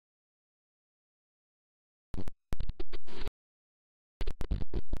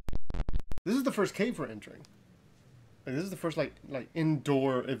This is the first cave we're entering. Like, this is the first like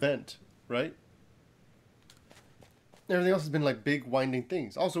indoor event, right? Everything else has been like big winding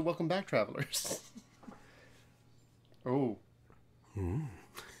things. Also, welcome back, travelers. Oh.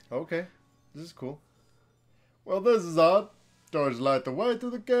 Okay. This is cool. Well, this is odd. Doors light the way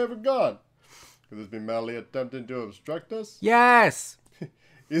through the cave are gone. Could this be madly attempting to obstruct us? Yes!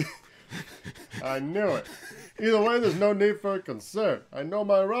 I knew it. Either way, there's no need for concern. I know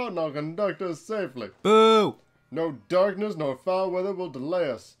my route and I'll conduct us safely. Boo! No darkness nor foul weather will delay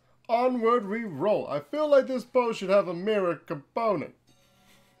us. Onward we roll. I feel like this post should have a mirror component.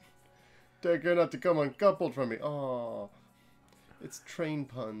 Take care not to come uncoupled from me. Oh, it's train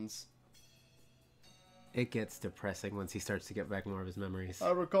puns. It gets depressing once he starts to get back more of his memories.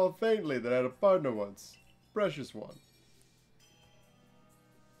 I recall faintly that I had a partner once. Precious one.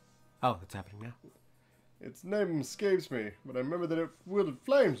 Oh, it's happening now. Its name escapes me, but I remember that it wielded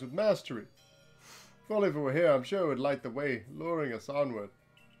flames with mastery. If only if it were here, I'm sure it would light the way, luring us onward.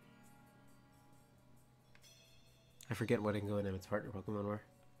 I forget what Ingo and Emmett's partner Pokemon were.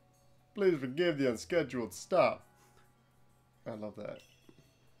 Please forgive the unscheduled stop. I love that.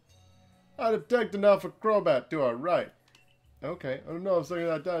 I detect an Alpha Crobat to our right. Okay, I don't know if something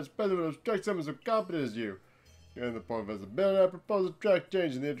like that is better to obstruct someone so competent as you. Given the point of visibility, I propose a track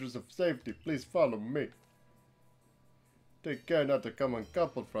change in the interest of safety. Please follow me. Take care not to come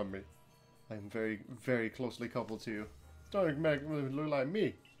uncoupled from me. I am very, very closely coupled to you. Starting to make me look like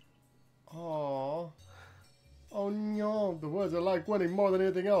me. Aww. Oh no, the words I like winning more than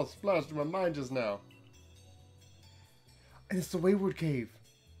anything else flashed through my mind just now. And it's the Wayward Cave.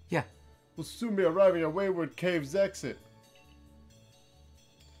 Yeah. We'll soon be arriving at Wayward Cave's exit.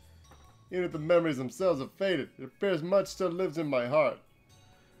 Even if the memories themselves have faded, it appears much still lives in my heart.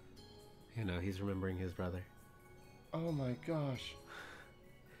 You know, he's remembering his brother. Oh my gosh.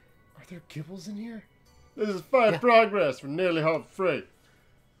 Are there Gibbles in here? This is fine progress. We're nearly half free.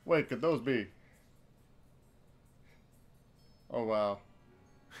 Wait, could those be? Oh wow.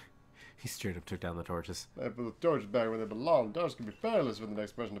 He straight up took down the torches. They put the torches back where they belong. Torches can be perilous for the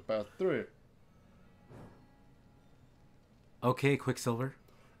next person to pass through. Okay, Quicksilver.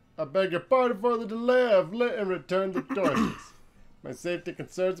 I beg your pardon for the delay. I've lit and returned the torches. My safety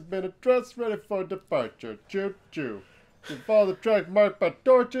concerns have been addressed, ready for departure. Choo choo. If you follow the track marked by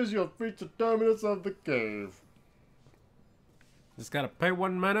torches, you'll reach the terminus of the cave. Just gotta pay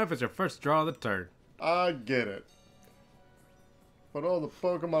 1 mana if it's your first draw of the turn. I get it. Put all the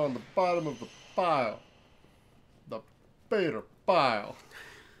Pokemon on the bottom of the pile. The Peter pile.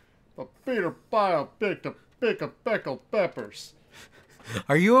 The Peter pile picked a pick of pickled peppers.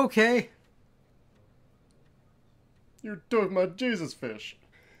 Are you okay? You took my Jesus fish.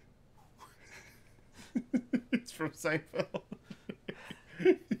 It's from Seinfeld.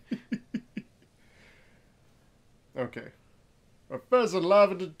 Okay. Professor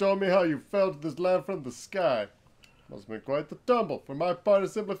Lavender told me how you fell to this land from the sky. Must have been quite the tumble. For my part, I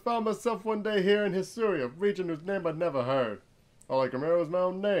simply found myself one day here in Hisui, a region whose name I'd never heard. All I could remember was my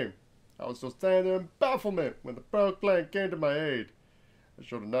own name. I was still standing there in bafflement when the Pearl Clan came to my aid. I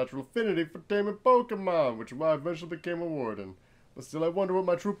showed a natural affinity for taming Pokemon, which is why I eventually became a Warden. But still, I wonder what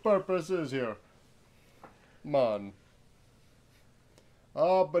my true purpose is here. Mon.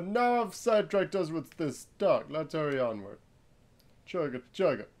 But now I've sidetracked us with this talk. Let's hurry onward. Chugga,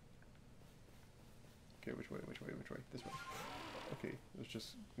 chugga. Okay, which way? This way. Okay, there's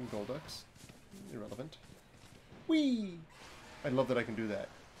just Golducks. Irrelevant. Whee! I love that I can do that.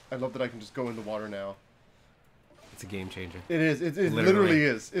 I love that I can just go in the water now. It's a game changer. It is. It literally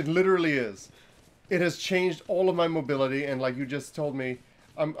is. It literally is. It has changed all of my mobility, and like you just told me,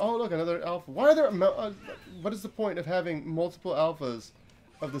 oh look, another alpha. Why are there? What is the point of having multiple alphas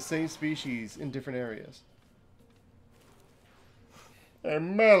of the same species in different areas? Hey,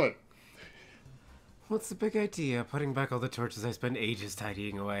 Melon. What's the big idea? Putting back all the torches I spent ages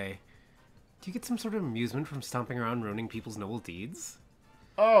tidying away. Do you get some sort of amusement from stomping around ruining people's noble deeds?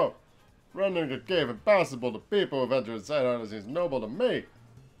 Oh, rendering a cave impossible to people who venture inside hardly seems noble to me.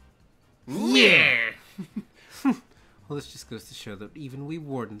 Yeah! Well, this just goes to show that even we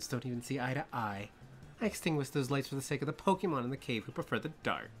Wardens don't even see eye to eye. I extinguished those lights for the sake of the Pokemon in the cave who prefer the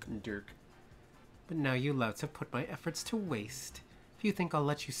dark. Dirk. But now you louts have put my efforts to waste. If you think I'll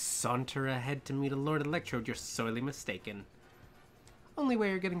let you saunter ahead to meet a Lord Electrode, you're sorely mistaken. Only way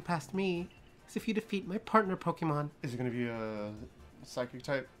you're getting past me is if you defeat my partner Pokemon. Is it going to be a psychic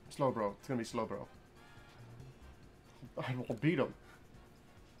type? Slowbro. It's going to be Slowbro. I will beat him.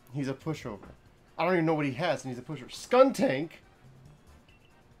 He's a pushover. I don't even know what he has, and he's a pusher. Skuntank?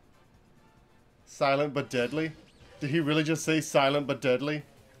 Silent but deadly? Did he really just say silent but deadly?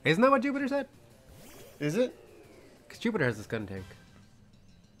 Isn't that what Jupiter said? Is it? Because Jupiter has this gun tank.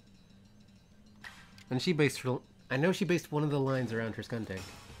 And she based her... I know she based one of the lines around her gun tank.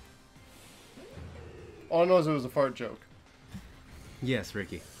 All I know is it was a fart joke. Yes,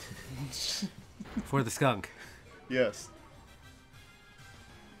 Ricky. For the skunk. Yes.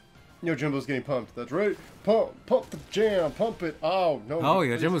 Jimbo's getting pumped. That's right. Pump the jam. Pump it. Oh, no.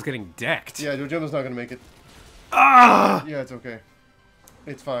 Oh, Jimbo's getting decked. Yeah, Jimbo's not going to make it. Ah! Yeah, it's okay.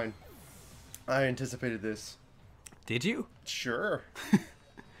 It's fine. I anticipated this. Did you? Sure.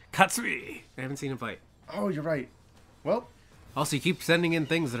 Katsui! I haven't seen him fight. Oh, you're right. Well. Also, you keep sending in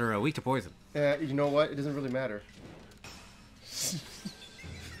things that are weak to poison. You know what? It doesn't really matter.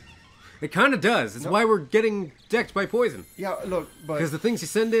 It kind of does. It's why we're getting decked by poison. Yeah, look, but... Because the things you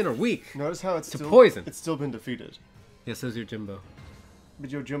send in are weak. Notice how it's to still... poison. It's still been defeated. Yeah, so's your Jimbo.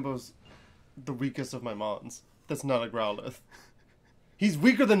 But Jimbo's the weakest of my mons. That's not a Growlithe. He's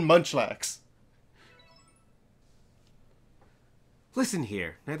weaker than Munchlax. Listen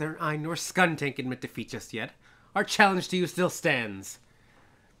here. Neither I nor Skuntank admit defeat just yet. Our challenge to you still stands.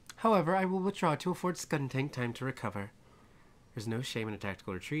 However, I will withdraw to afford Skuntank time to recover. There's no shame in a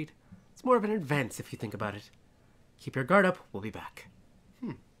tactical retreat. It's more of an advance if you think about it. Keep your guard up. We'll be back.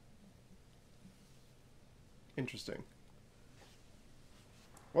 Interesting.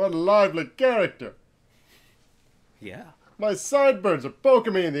 What a lively character. Yeah. My sideburns are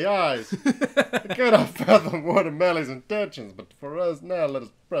poking me in the eyes. I cannot fathom Warden Malley's intentions, but for us now, let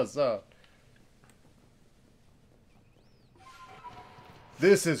us press on.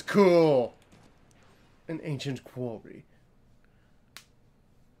 This is cool. An ancient quarry.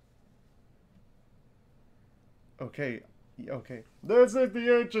 Okay. This is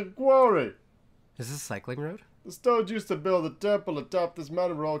the ancient quarry. Is this a cycling road? The stones used to build a temple atop this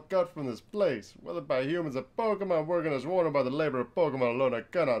mountain were all cut from this place. Whether by humans or Pokemon working as one or by the labor of Pokemon alone, I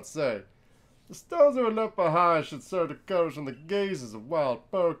cannot say. The stones that were left behind should serve to cover us from the gazes of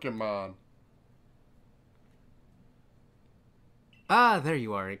wild Pokemon. Ah, there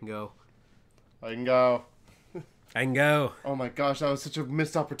you are, Ingo. I can go. Ingo. Oh my gosh, that was such a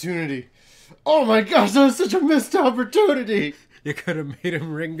missed opportunity. Oh my gosh, that was such a missed opportunity. You could have made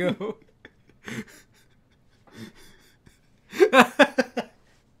him Ringo.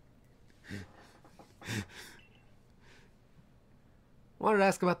 Wanted to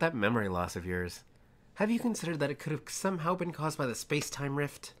ask about that memory loss of yours. Have you considered that it could have somehow been caused by the space-time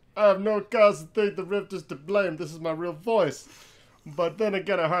rift? I have no cause to think the rift is to blame. This is my real voice. But then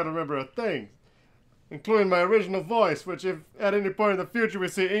again, I hardly remember a thing. Including my original voice, which if at any point in the future we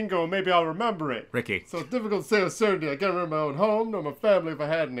see Ingo, maybe I'll remember it. Ricky. So it's difficult to say with certainty. I can't remember my own home, nor my family if I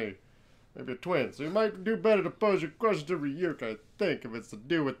had any. Maybe a twin. So you might do better to pose your question to Ryuk, I think, if it's to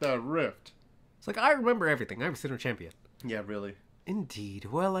do with that rift. It's like, I remember everything. I'm a Sinnoh champion. Yeah, really. Indeed.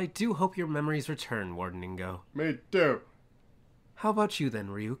 Well, I do hope your memories return, Warden Ingo. Me too. How about you then,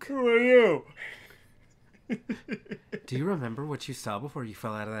 Ryuk? Who are you? Do you remember what you saw before you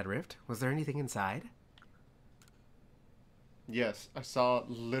fell out of that rift? Was there anything inside? Yes, I saw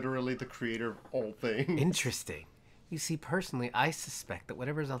literally the creator of all things. Interesting. You see, personally, I suspect that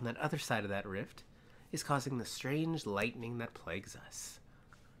whatever's on that other side of that rift is causing the strange lightning that plagues us.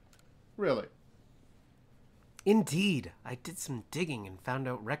 Really? Indeed. I did some digging and found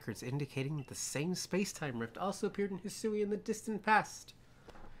out records indicating that the same space-time rift also appeared in Hisui in the distant past.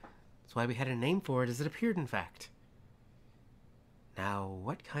 That's why we had a name for it, as it appeared, in fact. Now,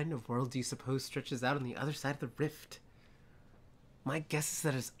 what kind of world do you suppose stretches out on the other side of the rift? My guess is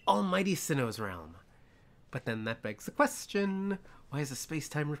that it's almighty Sinnoh's realm. But then that begs the question, why is the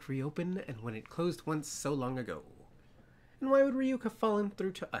space-time rift reopened, and when it closed once so long ago? And why would Ryuk have fallen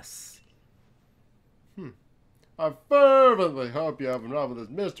through to us? I fervently hope you have unraveled this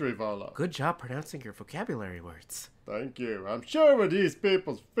mystery, Vala. Good job pronouncing your vocabulary words. Thank you. I'm sure with these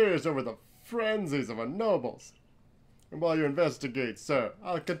people's fears over the frenzies of our nobles. And while you investigate, sir,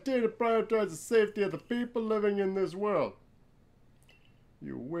 I'll continue to prioritize the safety of the people living in this world.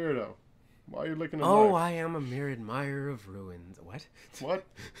 You weirdo. Why are you licking a knife? I am a mere admirer of ruins. What? What?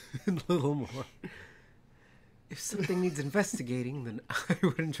 A little more. If something needs investigating, then I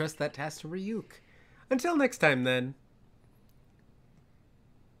would entrust that task to Ryuk. Until next time, then.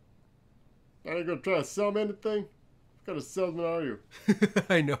 Are you gonna try to sell me anything? What kind of salesman are you?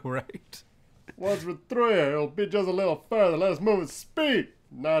 I know, right? Once we're through here, it'll be just a little further. Let us move with speed,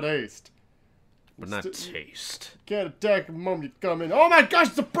 not haste. But not taste. Can't attack the moment you come in. Oh my gosh,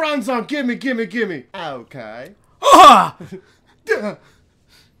 it's a Bronzong! Gimme! Okay. Ah! You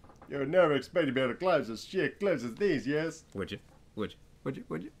would never expect to be able to climb such sheer cliffs as these, yes? Would you?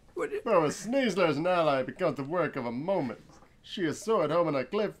 But with Sneasler as an ally, it becomes the work of a moment. She is so at home in a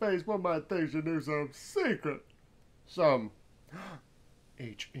cliff face, one might think she knew some secret. Some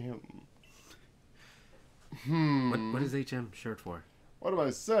HM. What is HM short for? What do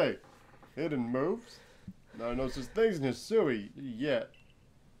I say? Hidden moves? No, no such things in Hisui yet.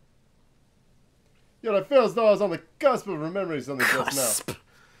 Yet I feel as though I was on the cusp of remembering something just now.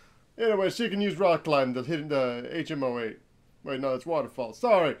 Anyway, she can use rock climb to hit the HM08. Wait, no, it's waterfall.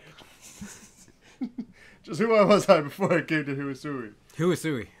 Sorry. Just who was I before I came to Hisui?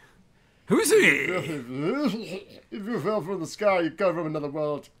 Huasui. Huasui! If you fell from the sky, you come from another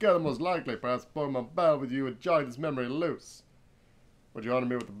world altogether, most likely. Perhaps form a battle with you and join this memory loose. Would you honor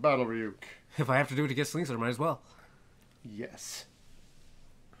me with a battle, Ryuk? If I have to do it to get Slingstar, might as well. Yes.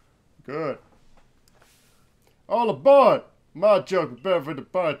 Good. All aboard! My joke, prepare for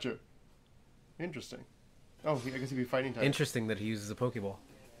departure. Interesting. Oh, I guess he'd be fighting type. Interesting that he uses a Pokeball.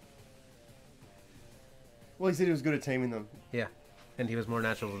 Well, he said he was good at taming them. Yeah. And he was more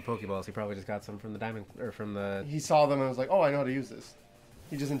natural with the Pokeballs. He probably just got some from the Diamond, or from the... He saw them and was like, oh, I know how to use this.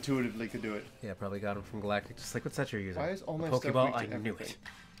 He just intuitively could do it. Yeah, probably got them from Galactic. Just like what set you're using. Why is all my Pokeball, stuff weak I to knew everything? it.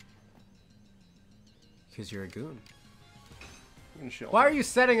 Because you're a goon. I'm gonna shield Why him. are you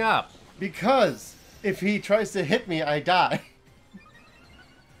setting up? Because if he tries to hit me, I die.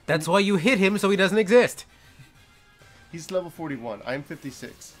 That's why you hit him so he doesn't exist. He's level 41. I'm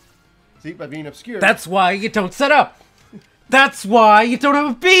 56. See, by being obscure... That's why you don't set up. That's why you don't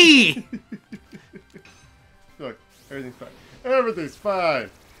have a B. Look, everything's fine. Everything's fine.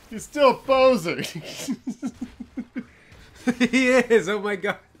 He's still posing. He is. Oh my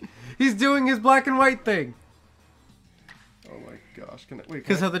god. He's doing his black and white thing. Oh my gosh. Can I... Wait,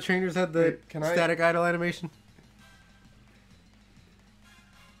 Because how the trainers had the Wait, can I- static idle animation.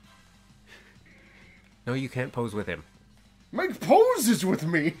 No, you can't pose with him. Make poses with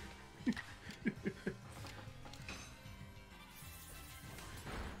me.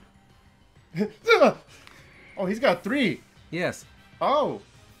 Oh, he's got 3. Yes. Oh.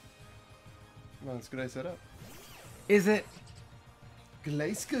 Well, that's good I set up. Is it?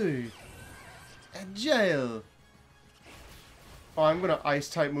 Glasgow. Agile. Oh, I'm gonna ice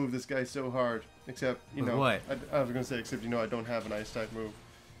type move this guy so hard. Except, you With know. what? I was gonna say, except, you know, I don't have an ice type move.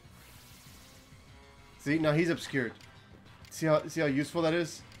 See, now he's obscured. See how useful that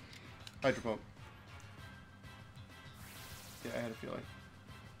is? Hydro Pump. Yeah, I had a feeling.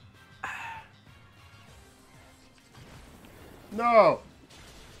 No!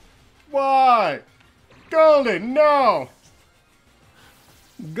 Why? Goldie, no!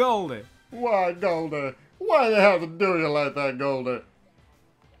 Golden. Why, Goldie? Why the hell to do you like that, Goldie?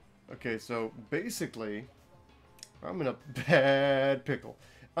 Okay, so basically, I'm in a bad pickle.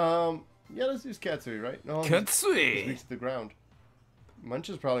 Yeah, let's use Katsui, right? No, he's Katsui. weak to the ground. Munch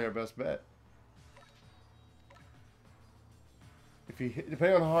is probably our best bet. If he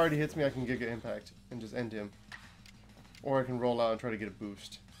depending on how hard he hits me, I can Giga Impact and just end him. Or I can roll out and try to get a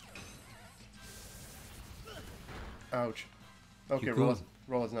boost. Ouch. Okay, roll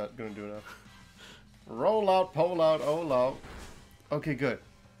is not gonna do enough. Roll out, pole out, oh out. Okay, good.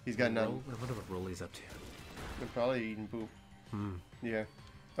 He's got none. I wonder what roll he's up to. They're probably eating poop. Yeah.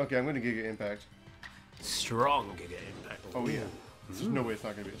 Okay, I'm gonna Giga Impact. Strong Giga Impact. Oh yeah. There's no way it's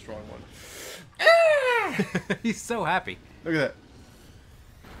not gonna be a strong one. He's so happy. Look at that.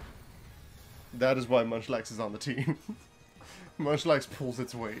 That is why Munchlax is on the team. Munchlax pulls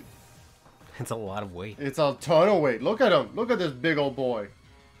its weight. It's a lot of weight. It's a ton of weight. Look at him. Look at this big old boy.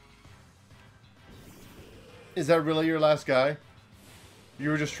 Is that really your last guy? You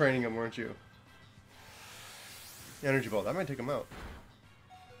were just training him, weren't you? Energy Ball. That might take him out.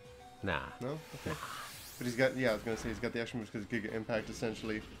 Nah. No? Okay. But he's got, yeah, I was going to say, he's got the extra moves because Giga Impact,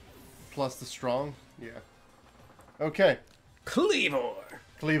 essentially. Plus the strong. Yeah. Okay. Cleavor.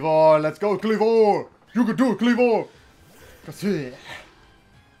 Cleavor. Let's go, Cleavor. You can do it, Cleavor. Katsui.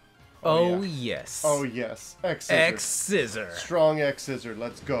 Oh, yeah. yes. Oh, yes. X-Scissor. X-Scissor. Strong X-Scissor.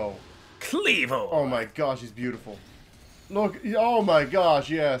 Let's go. Cleavor. Oh my gosh, he's beautiful. Look, oh my gosh,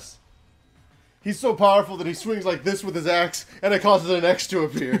 yes. He's so powerful that he swings like this with his axe, and it causes an X to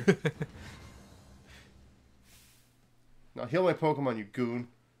appear. Now heal my Pokemon, you goon.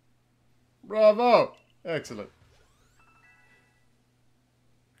 Bravo! Excellent.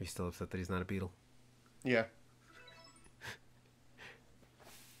 Are you still upset that he's not a beetle? Yeah.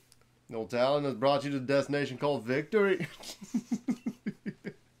 No talent has brought you to the destination called victory.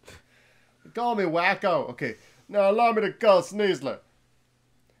 Call me Wacko. Okay, now allow me to call Sneasler.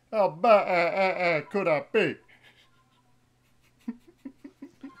 How bad could I be?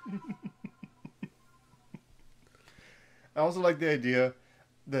 I also like the idea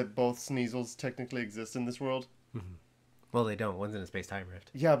that both Sneasels technically exist in this world. Well, they don't. One's in a space time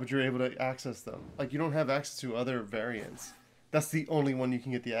rift. Yeah, but you're able to access them. Like, you don't have access to other variants. That's the only one you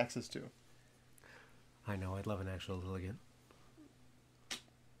can get the access to. I know. I'd love an actual Lilligant.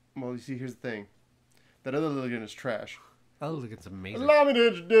 Well, you see, here's the thing. That other Lilligant is trash. Oh, Lilligant's amazing. Allow me to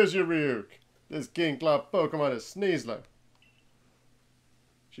introduce you, Ryuk. This King Claw Pokemon is Sneasler.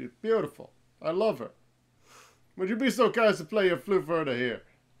 She's beautiful. I love her. Would you be so kind as to play your flute for her to hear?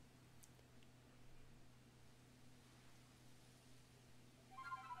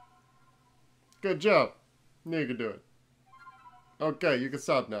 Good job. Knew you could do it. Okay, you can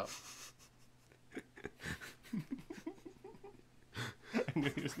stop now. I knew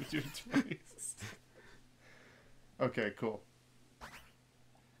he was going to do it twice. Okay, cool.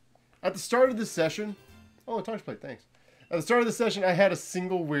 At the start of this session... Oh, a touch plate, thanks. At the start of the session, I had a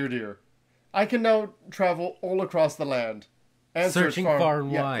single weird ear. I can now travel all across the land. And Searching search far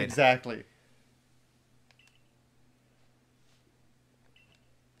and yeah, wide. Exactly.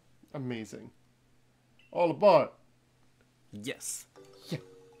 Amazing. All aboard. Yes. Yeah.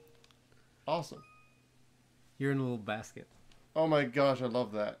 Awesome. You're in a little basket. Oh my gosh, I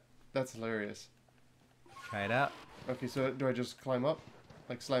love that. That's hilarious. Try it out. Okay, so do I just climb up?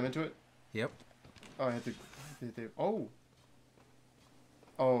 Like slam into it? Yep. Oh, I have to... Oh.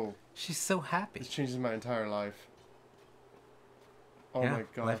 Oh. She's so happy. This changes my entire life. Oh yeah, my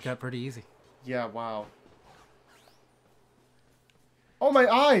gosh. life got pretty easy. Yeah, wow. Oh, my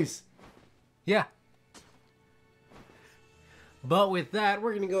eyes! Yeah. But with that,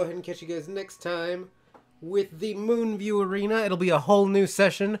 we're going to go ahead and catch you guys next time with the Moonview Arena. It'll be a whole new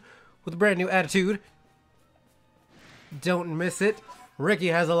session with a brand new attitude. Don't miss it. Ricky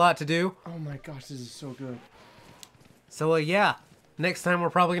has a lot to do. Oh my gosh, this is so good. So, yeah. Next time, we're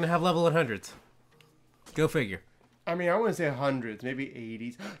probably going to have level 100s. Go figure. I mean, I want to say hundreds, maybe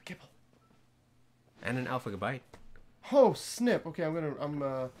 80s. Kibble. And an Alpha Goodbye. Oh, snip. Okay, I'm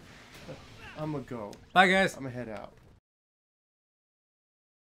gonna go. Bye, guys. I'm gonna head out.